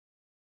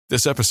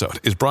This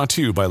episode is brought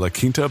to you by La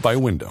Quinta by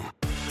Wyndham.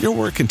 Your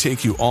work can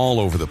take you all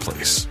over the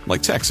place,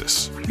 like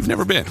Texas. You've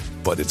never been,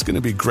 but it's going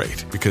to be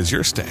great because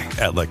you're staying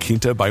at La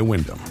Quinta by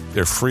Wyndham.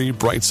 Their free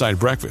Bright Side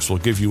breakfast will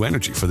give you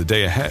energy for the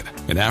day ahead.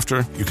 And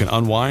after, you can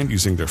unwind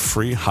using their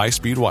free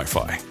high-speed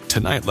Wi-Fi.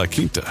 Tonight, La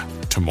Quinta.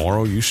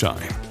 Tomorrow, you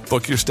shine.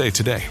 Book your stay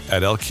today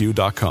at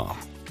LQ.com.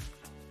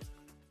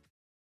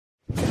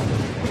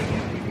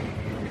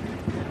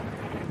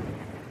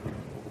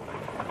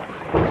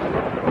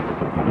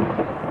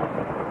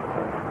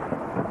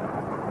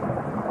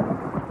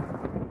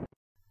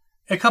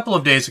 A couple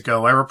of days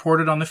ago, I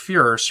reported on the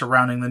furor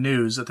surrounding the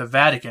news that the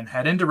Vatican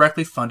had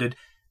indirectly funded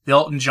the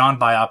Elton John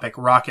biopic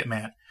Rocket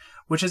Man,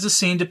 which is a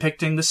scene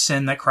depicting the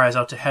sin that cries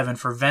out to heaven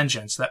for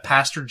vengeance that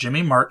Pastor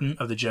Jimmy Martin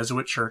of the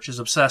Jesuit Church is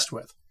obsessed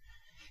with.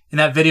 In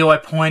that video, I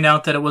point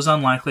out that it was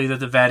unlikely that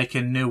the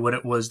Vatican knew what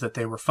it was that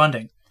they were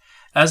funding,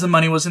 as the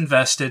money was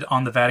invested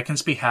on the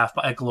Vatican's behalf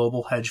by a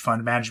global hedge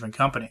fund management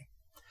company.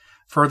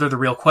 Further, the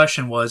real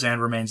question was, and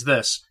remains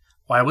this,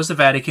 why was the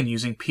Vatican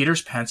using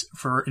Peter's Pence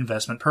for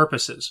investment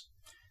purposes?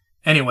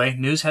 Anyway,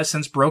 news has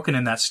since broken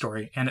in that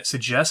story, and it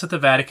suggests that the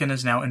Vatican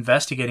is now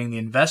investigating the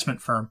investment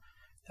firm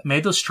that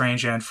made those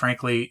strange and,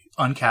 frankly,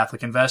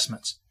 un-Catholic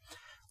investments.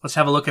 Let's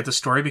have a look at the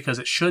story because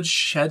it should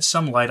shed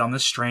some light on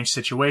this strange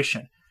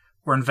situation,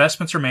 where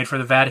investments are made for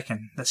the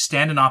Vatican that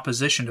stand in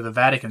opposition to the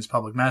Vatican's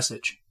public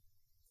message.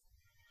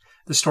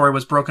 The story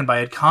was broken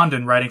by Ed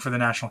Condon, writing for the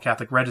National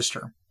Catholic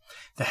Register.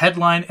 The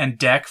headline and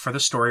deck for the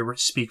story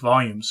speak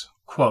volumes.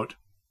 Quote,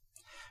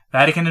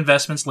 Vatican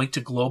investments linked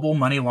to global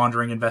money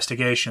laundering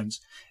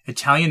investigations.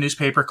 Italian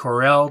newspaper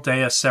Corriere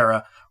della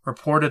Sera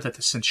reported that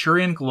the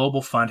Centurion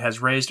Global Fund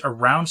has raised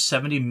around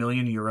 70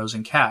 million euros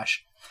in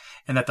cash,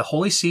 and that the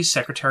Holy See's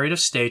Secretariat of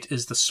State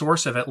is the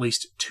source of at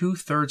least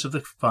 2/3 of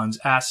the fund's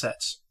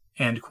assets.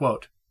 End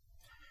quote.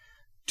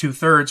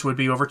 2/3 would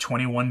be over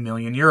 21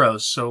 million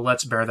euros, so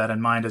let's bear that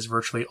in mind as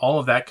virtually all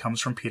of that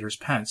comes from Peter's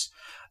Pence,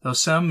 though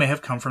some may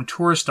have come from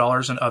tourist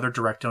dollars and other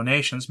direct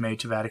donations made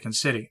to Vatican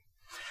City.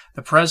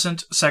 The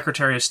present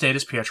Secretary of State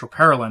is Pietro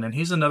Parolin, and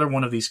he's another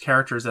one of these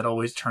characters that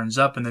always turns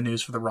up in the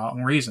news for the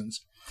wrong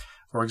reasons.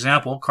 For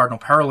example, Cardinal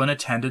Parolin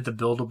attended the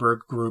Bilderberg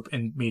Group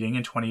meeting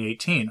in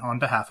 2018 on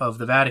behalf of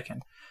the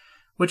Vatican,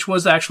 which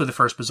was actually the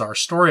first bizarre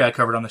story I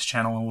covered on this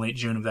channel in late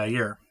June of that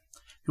year.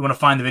 If you want to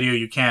find the video,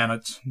 you can.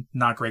 It's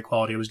not great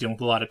quality. I was dealing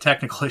with a lot of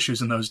technical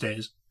issues in those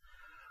days.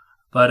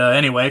 But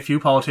anyway, few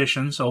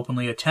politicians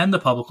openly attend the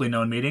publicly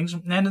known meetings,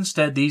 and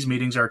instead these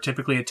meetings are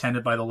typically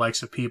attended by the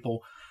likes of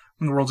people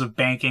in the worlds of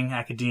banking,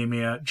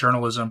 academia,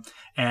 journalism,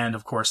 and,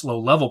 of course,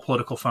 low-level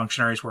political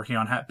functionaries working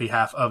on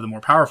behalf of the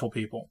more powerful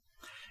people.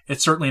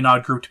 It's certainly not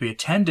a group to be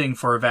attending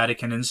for a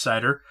Vatican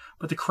insider,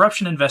 but the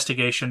corruption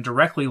investigation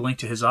directly linked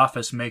to his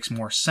office makes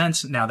more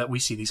sense now that we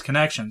see these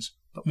connections.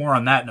 But more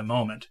on that in a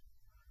moment.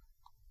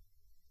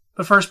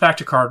 But first, back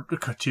to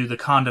the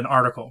Condon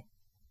article.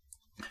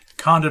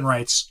 Condon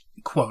writes,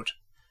 quote,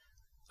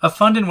 a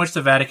fund in which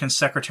the Vatican's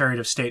Secretariat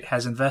of State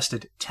has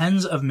invested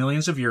tens of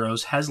millions of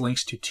euros has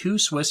links to 2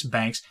 Swiss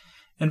banks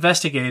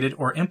investigated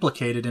or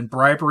implicated in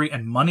bribery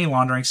and money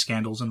laundering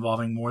scandals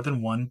involving more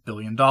than $1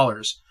 billion.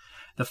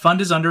 The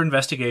fund is under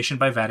investigation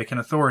by Vatican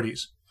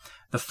authorities.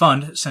 The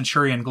fund,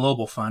 Centurion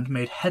Global Fund,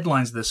 made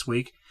headlines this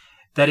week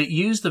that it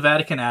used the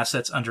Vatican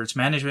assets under its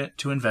management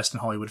to invest in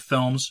Hollywood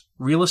films,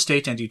 real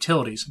estate, and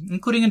utilities,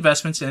 including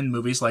investments in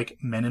movies like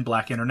Men in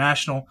Black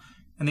International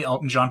and the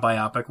Elton John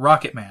biopic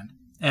Rocket Man.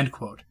 End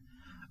quote.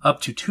 Up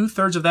to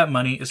 2/3 of that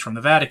money is from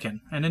the Vatican,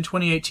 and in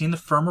 2018 the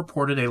firm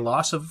reported a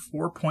loss of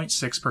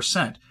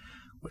 4.6%,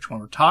 which when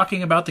we're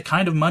talking about the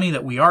kind of money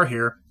that we are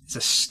here, is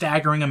a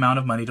staggering amount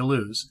of money to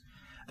lose.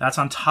 That's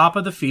on top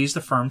of the fees the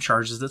firm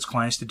charges its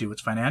clients to do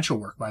its financial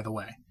work, by the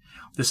way.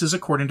 This is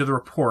according to the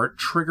report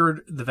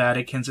triggered the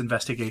Vatican's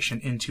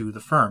investigation into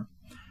the firm.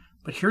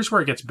 But here's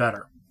where it gets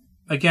better.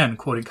 Again,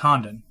 quoting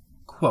Condon,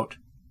 quote,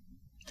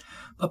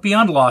 but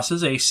beyond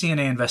losses, a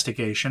CNA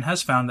investigation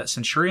has found that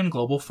Centurion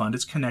Global Fund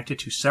is connected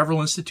to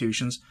several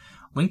institutions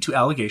linked to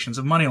allegations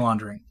of money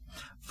laundering.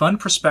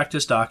 Fund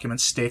prospectus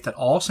documents state that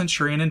all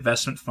Centurion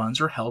investment funds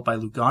are held by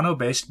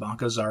Lugano-based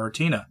Banca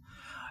Zaratina,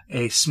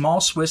 a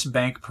small Swiss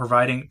bank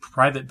providing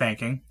private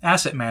banking,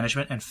 asset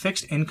management, and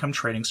fixed income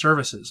trading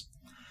services.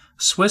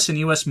 Swiss and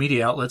U.S.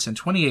 media outlets in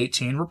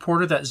 2018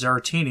 reported that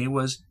Zaratini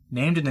was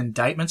named in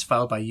indictments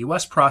filed by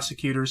U.S.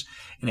 prosecutors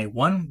in a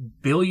 $1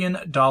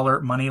 billion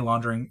money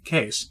laundering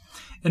case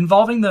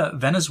involving the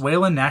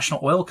Venezuelan national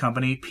oil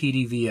company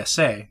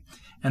PDVSA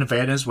and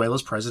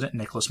Venezuela's President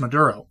Nicolas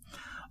Maduro,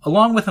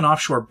 along with an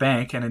offshore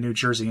bank and a New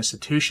Jersey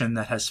institution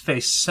that has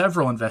faced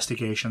several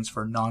investigations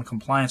for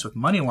non-compliance with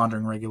money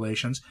laundering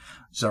regulations.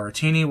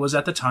 Zaratini was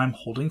at the time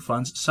holding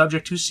funds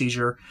subject to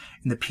seizure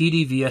in the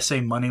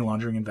PDVSA money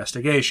laundering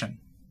investigation.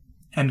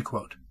 End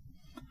quote.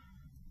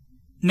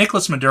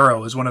 Nicolas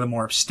Maduro is one of the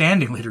more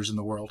upstanding leaders in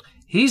the world.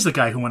 He's the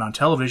guy who went on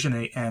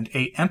television and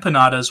ate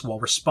empanadas while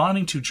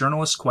responding to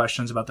journalists'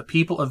 questions about the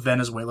people of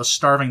Venezuela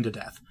starving to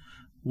death.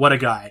 What a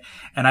guy.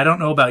 And I don't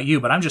know about you,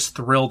 but I'm just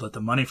thrilled that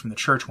the money from the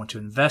church went to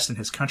invest in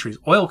his country's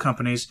oil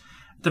companies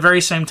at the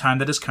very same time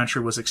that his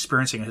country was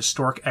experiencing a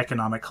historic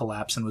economic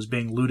collapse and was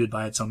being looted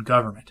by its own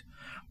government.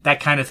 That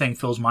kind of thing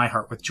fills my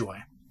heart with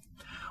joy.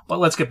 But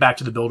let's get back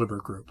to the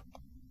Bilderberg Group.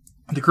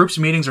 The group's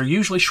meetings are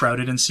usually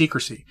shrouded in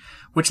secrecy,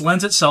 which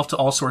lends itself to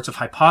all sorts of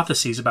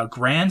hypotheses about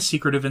grand,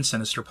 secretive, and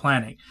sinister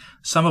planning,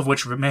 some of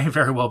which may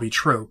very well be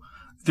true.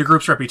 The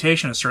group's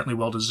reputation is certainly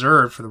well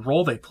deserved for the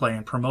role they play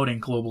in promoting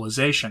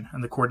globalization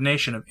and the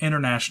coordination of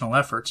international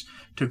efforts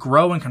to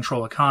grow and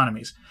control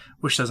economies,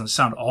 which doesn't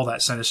sound all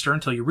that sinister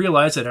until you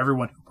realize that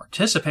everyone who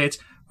participates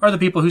are the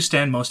people who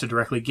stand most to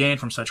directly gain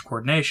from such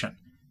coordination,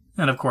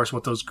 and of course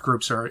what those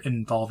groups are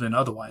involved in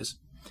otherwise.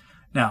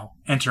 Now,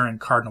 enter in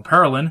Cardinal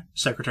Parolin,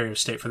 Secretary of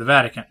State for the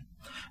Vatican.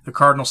 The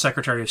Cardinal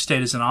Secretary of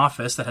State is an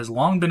office that has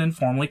long been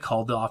informally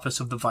called the office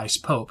of the Vice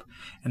Pope,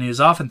 and he is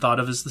often thought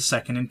of as the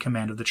second in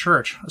command of the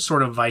Church, a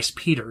sort of Vice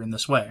Peter in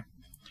this way.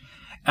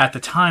 At the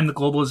time, the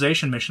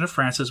globalization mission of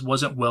Francis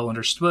wasn't well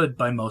understood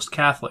by most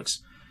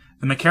Catholics.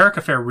 The McCarrick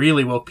affair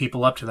really woke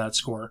people up to that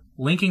score,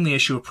 linking the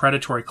issue of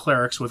predatory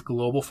clerics with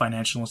global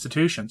financial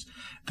institutions,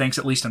 thanks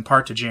at least in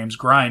part to James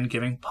Grine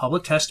giving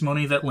public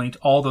testimony that linked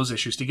all those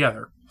issues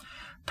together.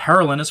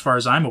 Parolin, as far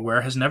as I'm aware,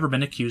 has never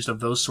been accused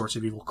of those sorts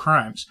of evil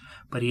crimes,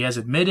 but he has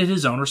admitted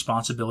his own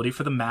responsibility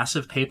for the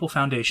massive Papal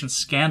Foundation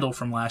scandal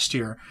from last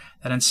year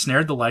that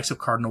ensnared the likes of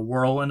Cardinal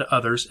Wuerl and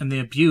others in the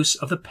abuse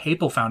of the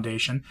Papal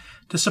Foundation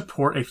to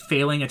support a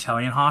failing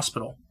Italian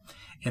hospital.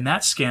 In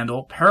that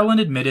scandal, Parolin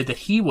admitted that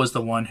he was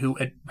the one who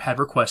had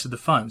requested the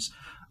funds.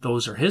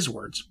 Those are his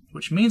words,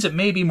 which means it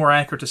may be more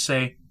accurate to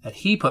say that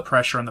he put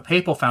pressure on the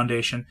Papal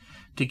Foundation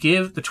to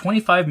give the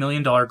 $25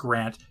 million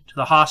grant to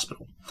the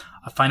hospital,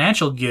 a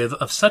financial give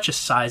of such a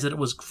size that it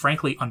was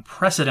frankly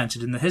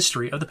unprecedented in the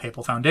history of the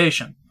Papal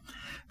Foundation.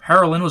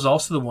 Parolin was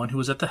also the one who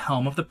was at the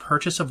helm of the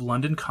purchase of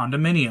London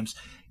condominiums,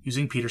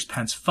 using Peter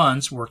Pence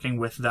funds working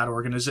with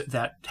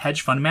that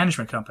hedge fund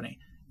management company,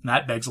 and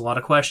that begs a lot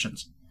of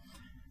questions.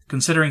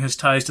 Considering his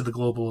ties to the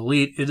global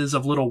elite, it is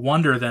of little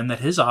wonder then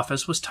that his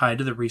office was tied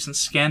to the recent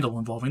scandal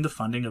involving the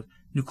funding of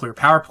nuclear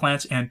power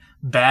plants and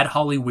bad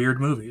Hollyweird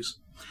movies.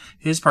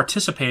 His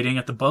participating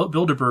at the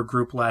Bilderberg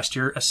Group last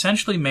year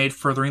essentially made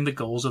furthering the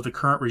goals of the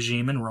current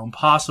regime in Rome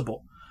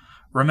possible.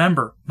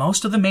 Remember,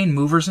 most of the main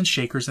movers and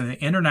shakers in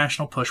the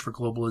international push for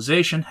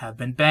globalization have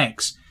been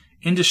banks,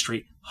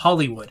 industry,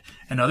 Hollywood,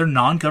 and other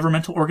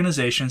non-governmental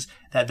organizations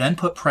that then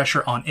put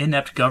pressure on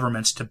inept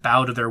governments to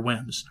bow to their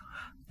whims.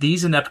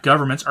 These inept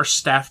governments are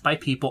staffed by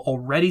people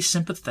already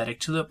sympathetic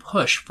to the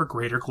push for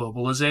greater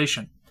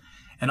globalization.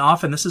 And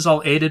often this is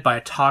all aided by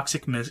a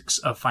toxic mix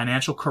of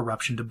financial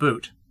corruption to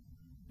boot.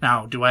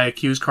 Now, do I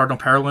accuse Cardinal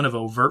Parolin of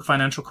overt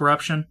financial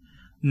corruption?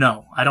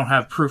 No, I don't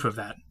have proof of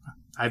that.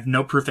 I have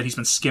no proof that he's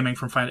been skimming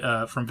from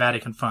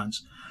Vatican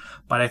funds.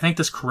 But I think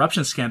this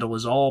corruption scandal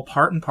was all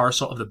part and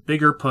parcel of the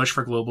bigger push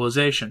for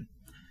globalization.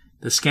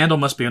 The scandal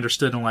must be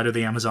understood in light of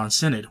the Amazon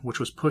Synod, which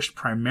was pushed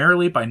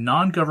primarily by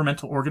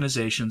non-governmental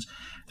organizations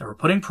that were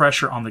putting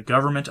pressure on the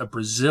government of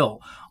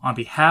Brazil on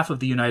behalf of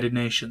the United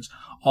Nations,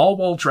 all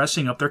while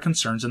dressing up their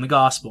concerns in the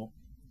gospel.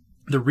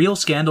 The real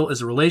scandal is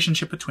the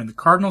relationship between the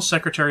Cardinal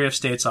Secretary of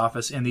State's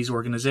office and these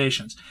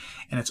organizations,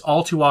 and it's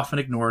all too often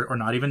ignored or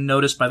not even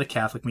noticed by the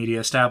Catholic media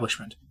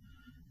establishment.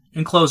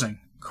 In closing,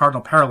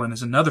 Cardinal Parolin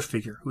is another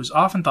figure who is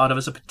often thought of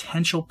as a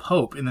potential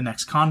pope in the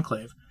next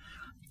conclave.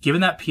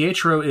 Given that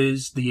Pietro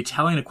is the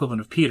Italian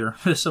equivalent of Peter,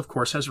 this of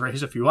course has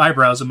raised a few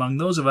eyebrows among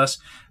those of us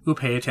who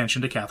pay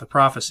attention to Catholic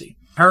prophecy.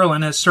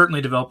 Parolin has certainly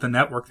developed a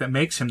network that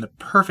makes him the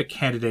perfect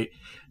candidate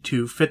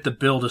to fit the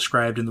bill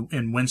described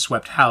in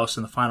Windswept House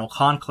in the final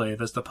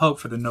conclave as the Pope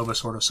for the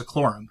Novus Ordo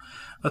Seclorum,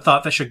 a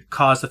thought that should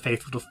cause the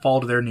faithful to fall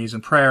to their knees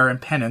in prayer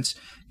and penance,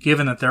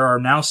 given that there are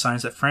now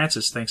signs that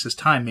Francis thinks his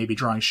time may be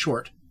drawing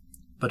short.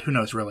 But who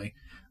knows, really?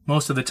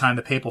 Most of the time,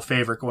 the papal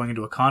favorite going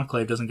into a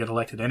conclave doesn't get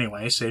elected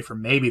anyway, save for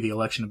maybe the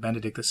election of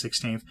Benedict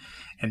XVI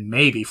and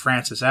maybe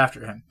Francis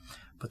after him.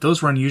 But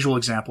those were unusual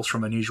examples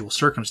from unusual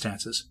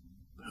circumstances.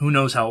 Who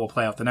knows how it will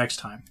play out the next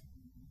time?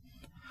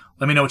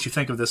 Let me know what you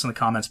think of this in the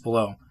comments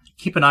below.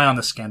 Keep an eye on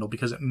this scandal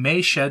because it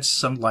may shed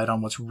some light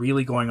on what's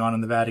really going on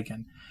in the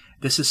Vatican.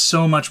 This is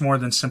so much more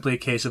than simply a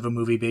case of a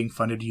movie being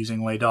funded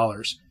using lay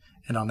dollars.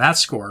 And on that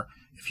score,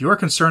 if you are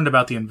concerned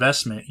about the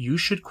investment, you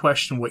should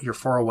question what your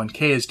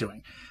 401k is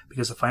doing,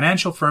 because the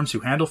financial firms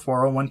who handle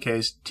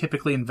 401ks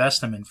typically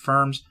invest them in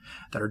firms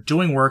that are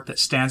doing work that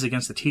stands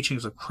against the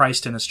teachings of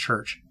Christ and His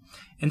Church.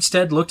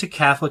 Instead, look to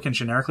Catholic and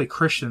generically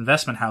Christian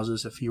investment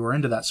houses if you are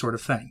into that sort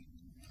of thing.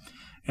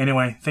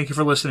 Anyway, thank you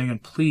for listening,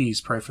 and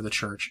please pray for the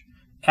Church.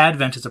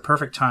 Advent is a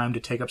perfect time to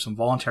take up some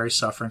voluntary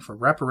suffering for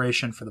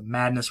reparation for the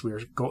madness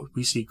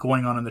we see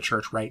going on in the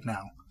Church right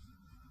now.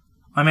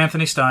 I'm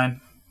Anthony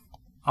Stein.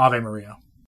 Ave Maria.